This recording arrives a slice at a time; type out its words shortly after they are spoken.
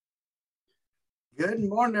Good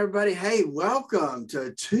morning, everybody. Hey, welcome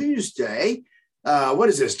to Tuesday. What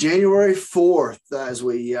is this? January 4th, as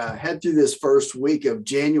we head through this first week of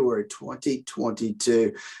January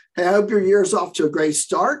 2022. Hey, I hope your year is off to a great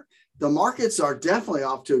start. The markets are definitely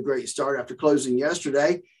off to a great start after closing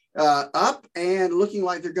yesterday, up and looking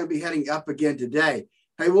like they're going to be heading up again today.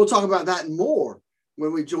 Hey, we'll talk about that and more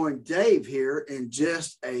when we join Dave here in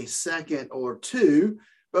just a second or two.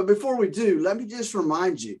 But before we do, let me just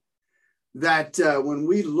remind you that when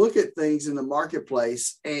we look at things in the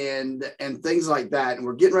marketplace and things like that, and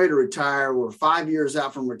we're getting ready to retire, we're 5 years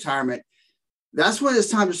out from retirement, that's when it's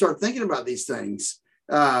time to start thinking about these things.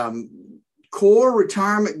 Core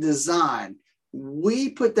retirement design,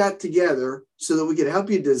 we put that together so that we can help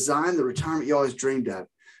you design the retirement you always dreamed of.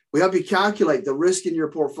 We help you calculate the risk in your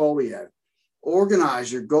portfolio,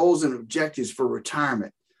 organize your goals and objectives for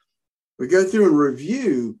retirement. We go through and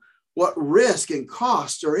review what risk and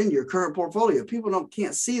costs are in your current portfolio. People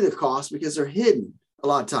can't see the costs because they're hidden a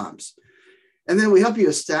lot of times. And then we help you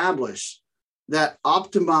establish that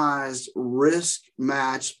optimized risk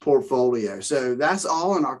match portfolio. So that's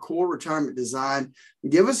all in our core retirement design.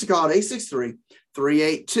 Give us a call at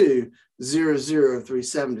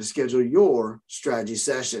 863-382-0037 to schedule your strategy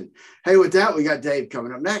session. Hey, with that, we got Dave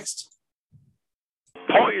coming up next.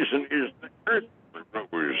 Poison is the earth.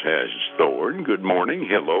 Rose has thorn. Good morning.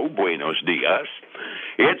 Hello. Buenos dias.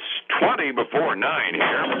 It's 20 before 9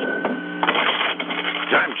 here.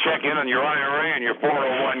 Time to check in on your IRA and your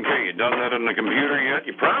 401k. You done that on the computer yet?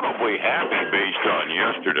 You're probably happy based on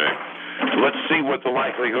yesterday. Let's see what the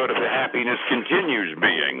likelihood of the happiness continues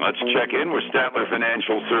being. Let's check in with Statler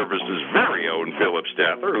Financial Services' very own Phillip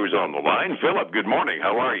Statler, who's on the line. Phillip, good morning.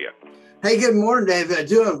 How are you? Hey, good morning, Dave.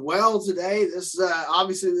 Doing well today. This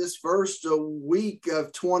obviously this first week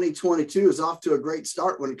of 2022 is off to a great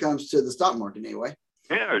start when it comes to the stock market anyway.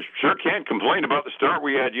 Yeah, I sure can't complain about the start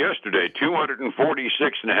we had yesterday.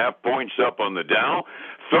 246.5 points up on the Dow,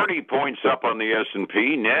 30 points up on the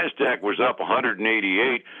S&P. NASDAQ was up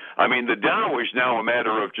 188. I mean, the Dow is now a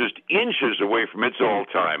matter of just inches away from its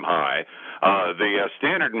all-time high. The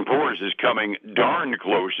Standard & Poor's is coming darn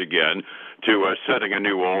close again to setting a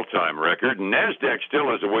new all-time record. And NASDAQ still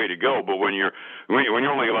has a way to go, but when you're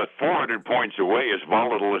only about 400 points away, as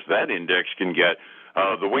volatile as that index can get,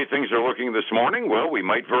 the way things are looking this morning, well, we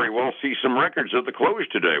might very well see some records at the close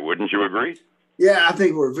today. Wouldn't you agree? Yeah, I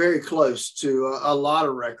think we're very close to a lot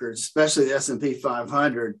of records, especially the S&P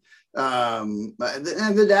 500. And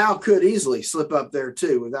the Dow could easily slip up there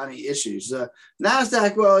too without any issues.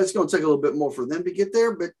 NASDAQ, well, it's going to take a little bit more for them to get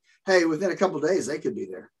there, but hey, within a couple of days, they could be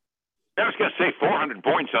there. I was going to say 400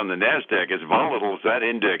 points on the NASDAQ, as volatile as that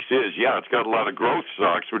index is. Yeah, it's got a lot of growth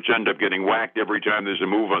stocks, which end up getting whacked every time there's a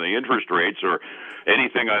move on the interest rates or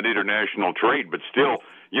anything on international trade. But still,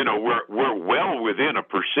 you know, we're well within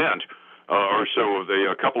 1%. Or so of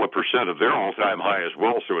a couple of percent of their all-time high as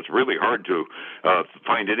well. So it's really hard to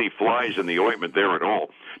find any flies in the ointment there at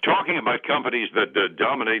all. Talking about companies that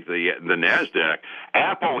dominate the NASDAQ,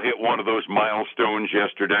 Apple hit one of those milestones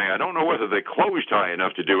yesterday. I don't know whether they closed high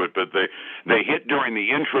enough to do it, but they hit during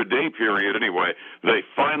the intraday period anyway. They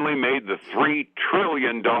finally made the $3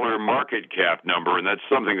 trillion market cap number, and that's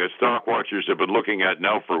something that stock watchers have been looking at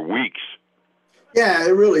now for weeks. Yeah,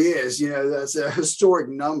 it really is. You know, that's a historic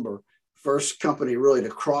number. First company really to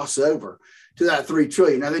cross over to that 3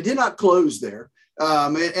 trillion. Now they did not close there.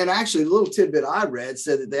 And actually a little tidbit I read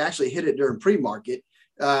said that they actually hit it during pre-market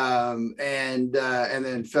and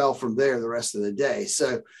then fell from there the rest of the day.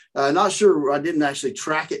 So not sure, I didn't actually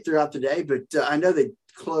track it throughout the day, but I know they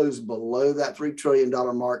closed below that $3 trillion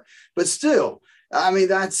mark, but still, I mean,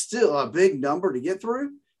 that's still a big number to get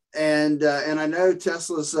through. And I know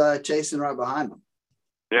Tesla's chasing right behind them.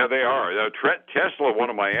 Yeah, they are. Tesla, one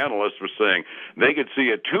of my analysts was saying they could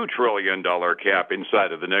see a $2 trillion cap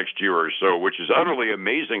inside of the next year or so, which is utterly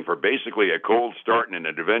amazing for basically a cold start in an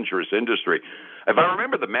adventurous industry. If I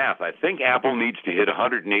remember the math, I think Apple needs to hit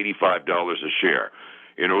 $185 a share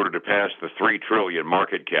in order to pass the $3 trillion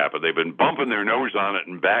market cap. And they've been bumping their nose on it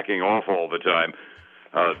and backing off all the time.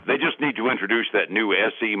 They just need to introduce that new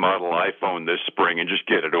SE model iPhone this spring and just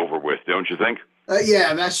get it over with, don't you think?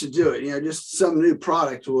 Yeah, that should do it. You know, just some new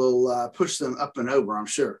product will push them up and over, I'm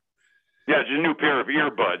sure. Yeah, just a new pair of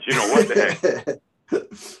earbuds. You know, what the heck?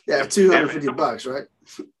 Yeah, $250, right?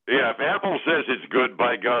 Yeah, if Apple says it's good,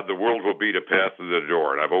 by God, the world will beat a path to the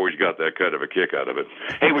door. And I've always got that kind of a kick out of it.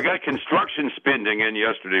 Hey, we got construction spending in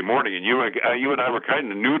yesterday morning, and you and I were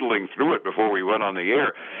kind of noodling through it before we went on the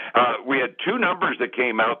air. We had two numbers that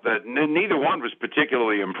came out that neither one was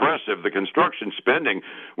particularly impressive. The construction spending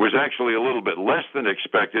was actually a little bit less than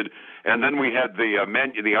expected. And then we had the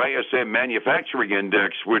ISM manufacturing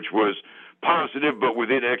index, which was positive but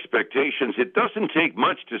within expectations. It doesn't take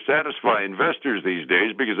much to satisfy investors these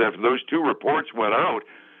days, because after those two reports went out,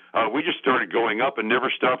 we just started going up and never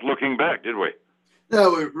stopped looking back, did we?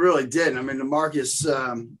 No, it really didn't. I mean, the markets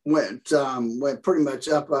went pretty much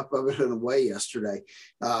up and away yesterday.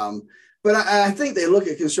 But I think they look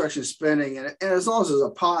at construction spending, and as long as there's a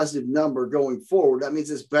positive number going forward, that means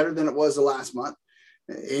it's better than it was the last month,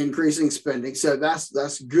 increasing spending. So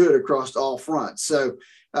that's good across all fronts. So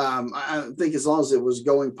I think as long as it was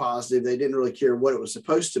going positive, they didn't really care what it was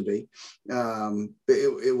supposed to be.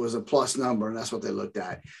 It was a plus number, and that's what they looked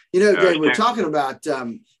at. Dave, we're talking about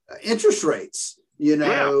interest rates. When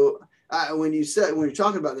you're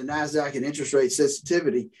talking about the NASDAQ and interest rate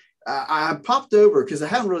sensitivity, I popped over because I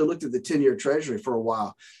haven't really looked at the 10-year Treasury for a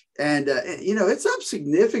while. And, it's up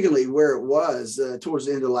significantly where it was towards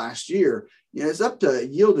the end of last year. It's up to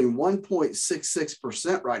yielding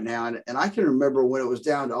 1.66% right now. And I can remember when it was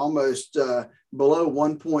down to almost below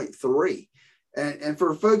 1.3. And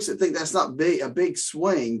for folks that think that's not a big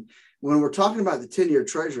swing, when we're talking about the 10-year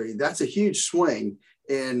Treasury, that's a huge swing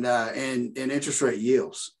in interest rate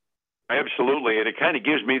yields. Absolutely. And it kind of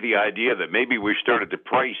gives me the idea that maybe we started to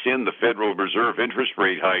price in the Federal Reserve interest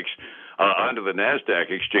rate hikes onto the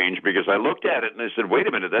NASDAQ exchange, because I looked at it and I said, wait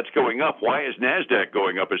a minute, that's going up. Why is NASDAQ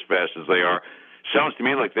going up as fast as they are? Sounds to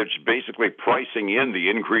me like they're just basically pricing in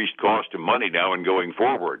the increased cost of money now and going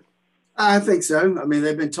forward. I think so. I mean,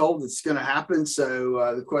 they've been told it's going to happen.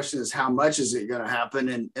 So the question is, how much is it going to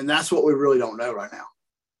happen? And that's what we really don't know right now.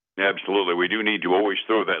 Absolutely. We do need to always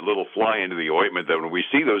throw that little fly into the ointment that when we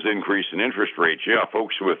see those increase in interest rates,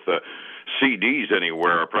 folks with CDs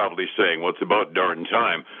anywhere are probably saying, well, it's about darn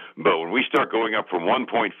time. But when we start going up from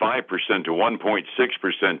 1.5% to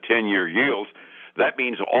 1.6% 10-year yields, that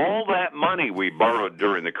means all that money we borrowed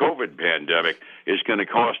during the COVID pandemic is going to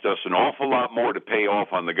cost us an awful lot more to pay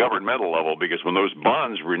off on the governmental level, because when those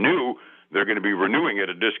bonds renew, they're going to be renewing at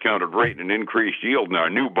a discounted rate and an increased yield. And our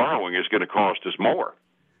new borrowing is going to cost us more.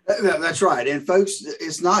 That's right. And folks,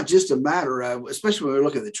 it's not just a matter of, especially when we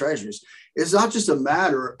look at the treasuries, it's not just a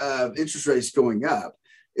matter of interest rates going up.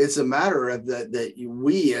 It's a matter of that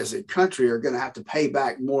we as a country are going to have to pay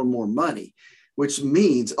back more and more money, which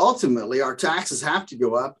means ultimately our taxes have to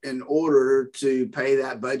go up in order to pay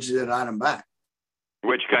that budgeted item back.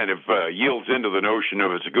 Which kind of yields into the notion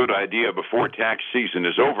of it's a good idea before tax season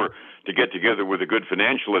is over to get together with a good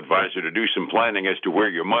financial advisor to do some planning as to where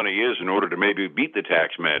your money is in order to maybe beat the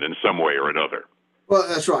tax man in some way or another. Well,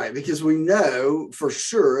 that's right, because we know for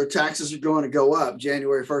sure taxes are going to go up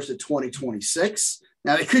January 1st of 2026.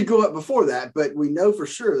 Now, they could go up before that, but we know for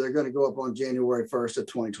sure they're going to go up on January 1st of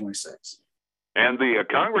 2026. And the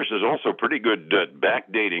Congress is also pretty good at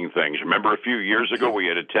backdating things. Remember a few years ago we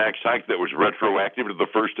had a tax hike that was retroactive to the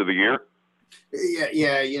first of the year?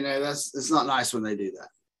 Yeah, it's not nice when they do that.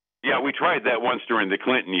 Yeah, we tried that once during the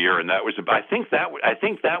Clinton year, and that was I think that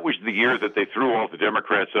was the year that they threw all the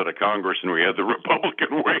Democrats out of Congress and we had the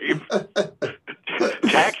Republican wave.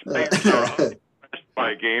 Taxpayers are impressed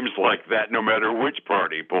by games like that, no matter which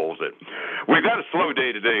party pulls it. We've got a slow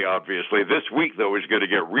day today, obviously. This week, though, is going to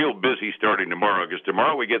get real busy starting tomorrow, because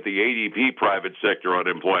tomorrow we get the ADP private sector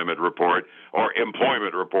unemployment report, or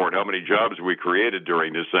employment report, how many jobs we created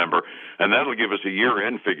during December, and that'll give us a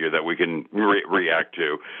year-end figure that we can react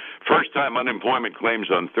to. First-time unemployment claims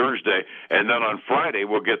on Thursday, and then on Friday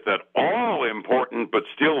we'll get that all-important but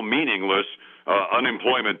still meaningless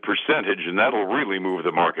unemployment percentage, and that'll really move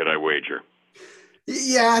the market, I wager.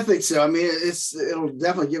 Yeah, I think so. I mean, it'll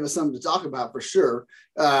definitely give us something to talk about for sure.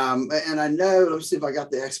 And I know, let's see if I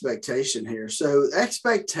got the expectation here. So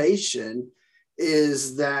expectation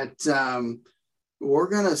is that we're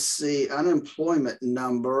going to see unemployment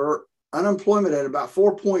at about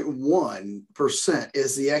 4.1%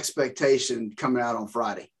 is the expectation coming out on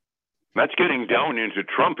Friday. That's getting down into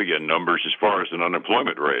Trumpian numbers as far as an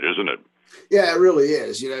unemployment rate, isn't it? Yeah, it really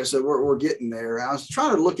is. So we're getting there. I was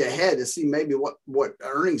trying to look ahead to see maybe what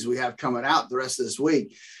earnings we have coming out the rest of this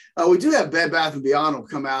week. We do have Bed Bath & Beyond will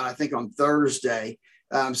come out, I think, on Thursday.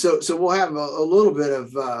 So we'll have a little bit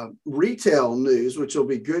of retail news, which will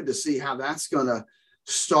be good to see how that's going to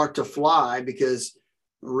start to fly, because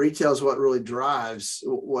retail is what really drives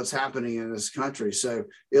what's happening in this country. So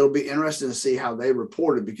it'll be interesting to see how they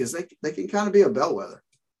report it, because they can kind of be a bellwether.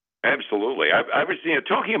 Absolutely. I was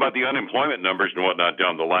talking about the unemployment numbers and whatnot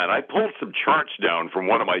down the line. I pulled some charts down from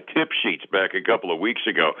one of my tip sheets back a couple of weeks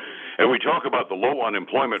ago, and we talk about the low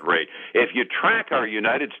unemployment rate. If you track our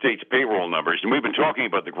United States payroll numbers, and we've been talking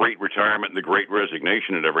about the great retirement and the great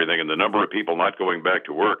resignation and everything and the number of people not going back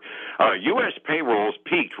to work, U.S. payrolls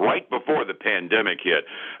peaked right before the pandemic hit.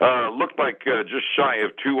 Looked like just shy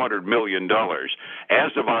of $200 million.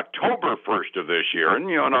 As of October 1st of this year, and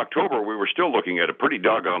in October we were still looking at a pretty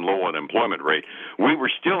doggone low unemployment rate. We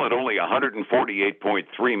were still at only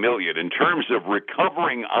 148.3 million. In terms of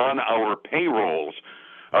recovering on our payrolls,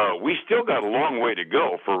 we still got a long way to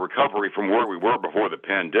go for recovery from where we were before the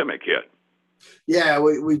pandemic hit. Yeah,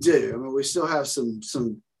 we do. I mean, we still have some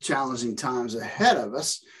challenging times ahead of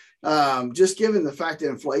us. Just given the fact that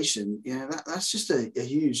inflation, that's just a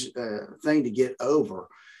huge thing to get over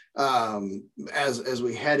as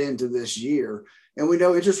we head into this year. And we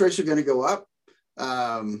know interest rates are going to go up.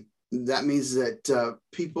 That means that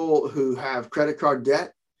people who have credit card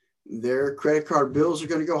debt, their credit card bills are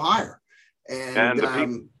going to go higher, and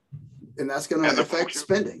that's going to affect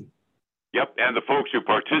spending. Yep, and the folks who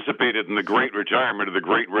participated in the Great Retirement or the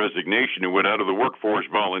Great Resignation, who went out of the workforce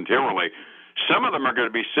voluntarily, some of them are going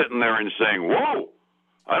to be sitting there and saying, "Whoa,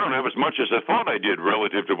 I don't have as much as I thought I did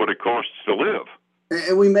relative to what it costs to live."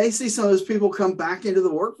 And we may see some of those people come back into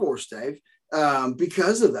the workforce, Dave.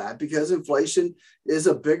 Because of that, because inflation is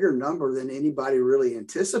a bigger number than anybody really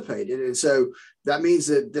anticipated. And so that means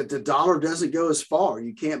that the dollar doesn't go as far.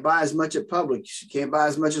 You can't buy as much at Publix. You can't buy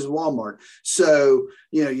as much as Walmart. So,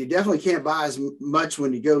 you definitely can't buy as much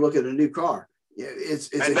when you go look at a new car.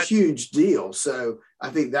 It's a huge deal. So I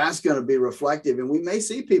think that's going to be reflective, and we may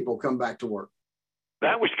see people come back to work.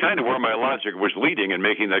 That was kind of where my logic was leading in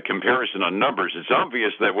making that comparison on numbers. It's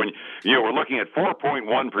obvious that when we're looking at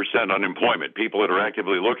 4.1% unemployment, people that are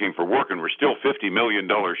actively looking for work, and we're still $50 million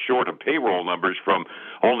short of payroll numbers from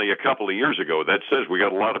only a couple of years ago. That says we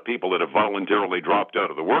got a lot of people that have voluntarily dropped out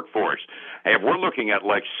of the workforce. And if we're looking at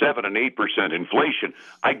like 7 and 8% inflation,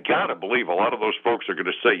 I got to believe a lot of those folks are going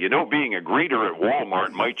to say, being a greeter at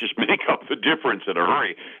Walmart might just make up the difference in a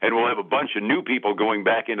hurry, and we'll have a bunch of new people going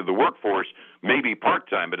back into the workforce, maybe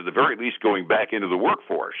part-time, but at the very least going back into the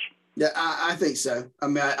workforce. Yeah, I think so. I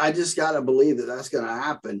mean, I just got to believe that that's going to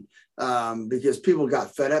happen because people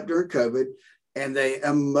got fed up during COVID and they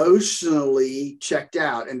emotionally checked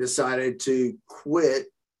out and decided to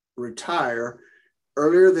retire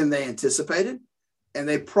earlier than they anticipated. And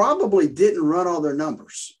they probably didn't run all their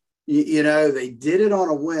numbers. They did it on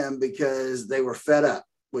a whim because they were fed up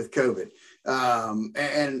with COVID.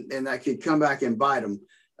 And that could come back and bite them.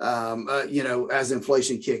 As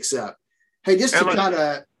inflation kicks up. Hey, just to kind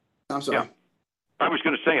of, I'm sorry. Yeah. I was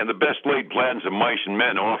going to say, in the best laid plans of mice and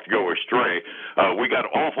men oft go astray. We got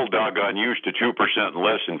awful doggone used to 2% and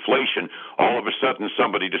less inflation. All of a sudden,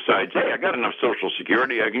 somebody decides, hey, I got enough Social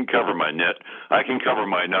Security. I can cover my net. I can cover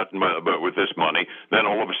my nut but with this money. Then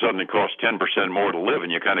all of a sudden, it costs 10% more to live,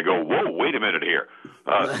 and you kind of go, whoa, wait a minute here.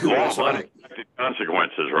 Law of unexpected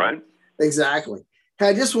consequences, right? Exactly.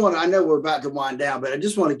 Hey, I know we're about to wind down, but I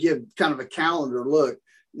just want to give kind of a calendar look.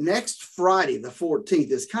 Next Friday, the 14th,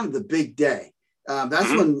 is kind of the big day. That's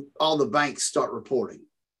when all the banks start reporting.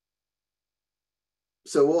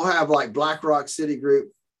 So we'll have like BlackRock, Citigroup,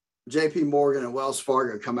 JP Morgan, and Wells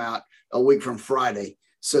Fargo come out a week from Friday.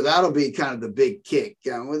 So that'll be kind of the big kick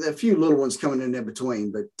with a few little ones coming in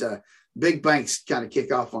between. But big banks kind of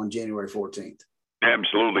kick off on January 14th.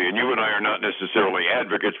 Absolutely. And you and I are not necessarily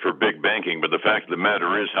advocates for big banking, but the fact of the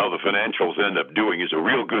matter is how the financials end up doing is a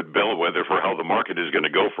real good bellwether for how the market is going to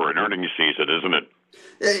go for an earnings season, isn't it?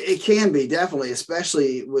 It can be, definitely,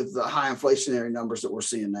 especially with the high inflationary numbers that we're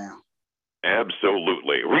seeing now.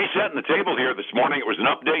 Absolutely. Resetting the table here this morning. It was an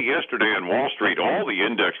up day yesterday on Wall Street. All the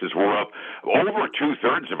indexes were up over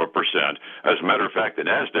 0.2%. As a matter of fact, the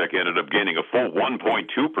NASDAQ ended up gaining a full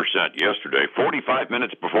 1.2% yesterday. 45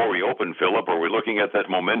 minutes before we opened, Phillip, are we looking at that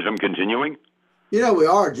momentum continuing? We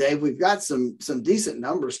are, Dave. We've got some decent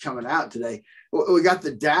numbers coming out today. We got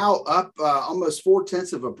the Dow up almost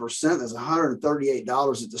 0.4%. That's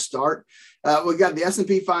 $138 at the start. We got the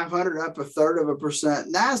S&P 500 up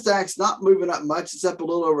 0.33%. NASDAQ's not moving up much. It's up a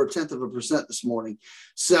little over 0.1% this morning.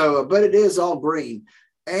 So, but it is all green.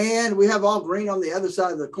 And we have all green on the other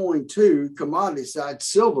side of the coin too, commodity side.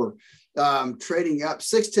 Silver trading up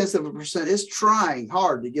 0.6%. It's trying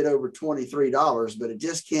hard to get over $23, but it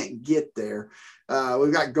just can't get there.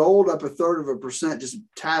 We've got gold up 0.33%, just a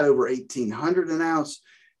tad over 1,800 an ounce.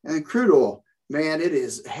 And crude oil, man, it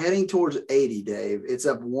is heading towards 80, Dave. It's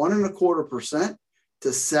up 1.25% to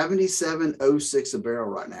 77.06 a barrel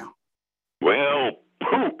right now. Well,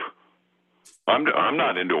 poop. I'm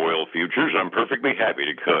not into oil futures. I'm perfectly happy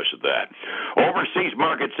to cuss at that. Overseas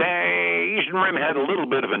markets, Asian Rim had a little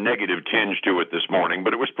bit of a negative tinge to it this morning,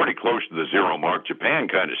 but it was pretty close to the zero mark. Japan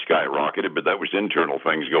kind of skyrocketed, but that was internal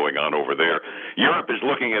things going on over there. Europe is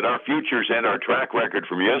looking at our futures and our track record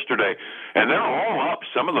from yesterday, and they're all up,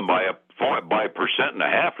 some of them by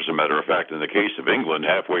 1.5%, as a matter of fact, in the case of England,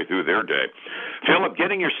 halfway through their day. Phillip,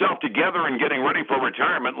 getting yourself together and getting ready for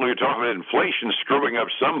retirement, we're talking about inflation screwing up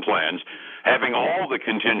some plans. Having all the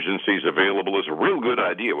contingencies available is a real good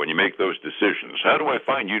idea when you make those decisions. How do I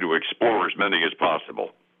find you to explore as many as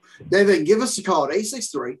possible? David, give us a call at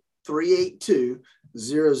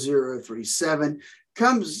 863-382-0037.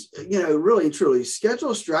 Comes, really and truly,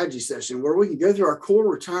 schedule a strategy session where we can go through our core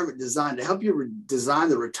retirement design to help you design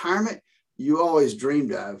the retirement you always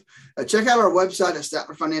dreamed of. Check out our website at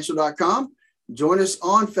statlerfinancial.com. Join us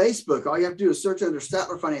on Facebook. All you have to do is search under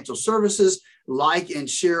Statler Financial Services, like and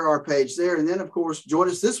share our page there. And then, of course, join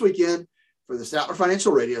us this weekend for the Statler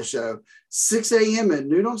Financial Radio Show, 6 a.m. and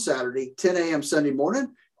noon on Saturday, 10 a.m. Sunday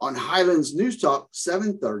morning on Highlands News Talk,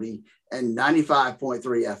 730 and 95.3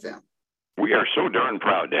 FM. We are so darn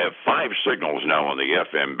proud to have 5 signals now on the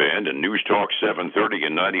FM band, and News Talk 730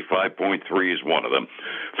 and 95.3 is one of them.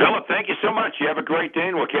 Phillip, thank you so much. You have a great day,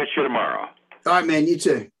 and we'll catch you tomorrow. All right, man. You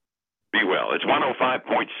too. Be well. It's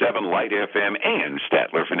 105.7 Light FM and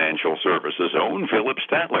Statler Financial Services' own Phillip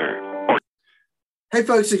Statler. Hey,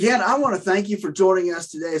 folks, again, I want to thank you for joining us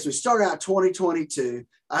today as we start out 2022.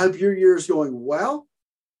 I hope your year is going well.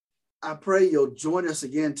 I pray you'll join us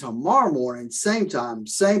again tomorrow morning, same time,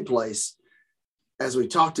 same place, as we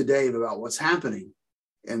talk to Dave about what's happening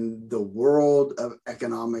in the world of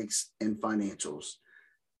economics and financials.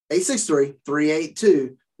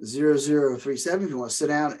 863-382-0037 if you want to sit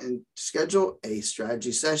down and schedule a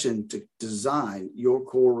strategy session to design your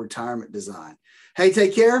core retirement design. Hey,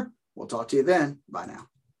 take care. We'll talk to you then. Bye now.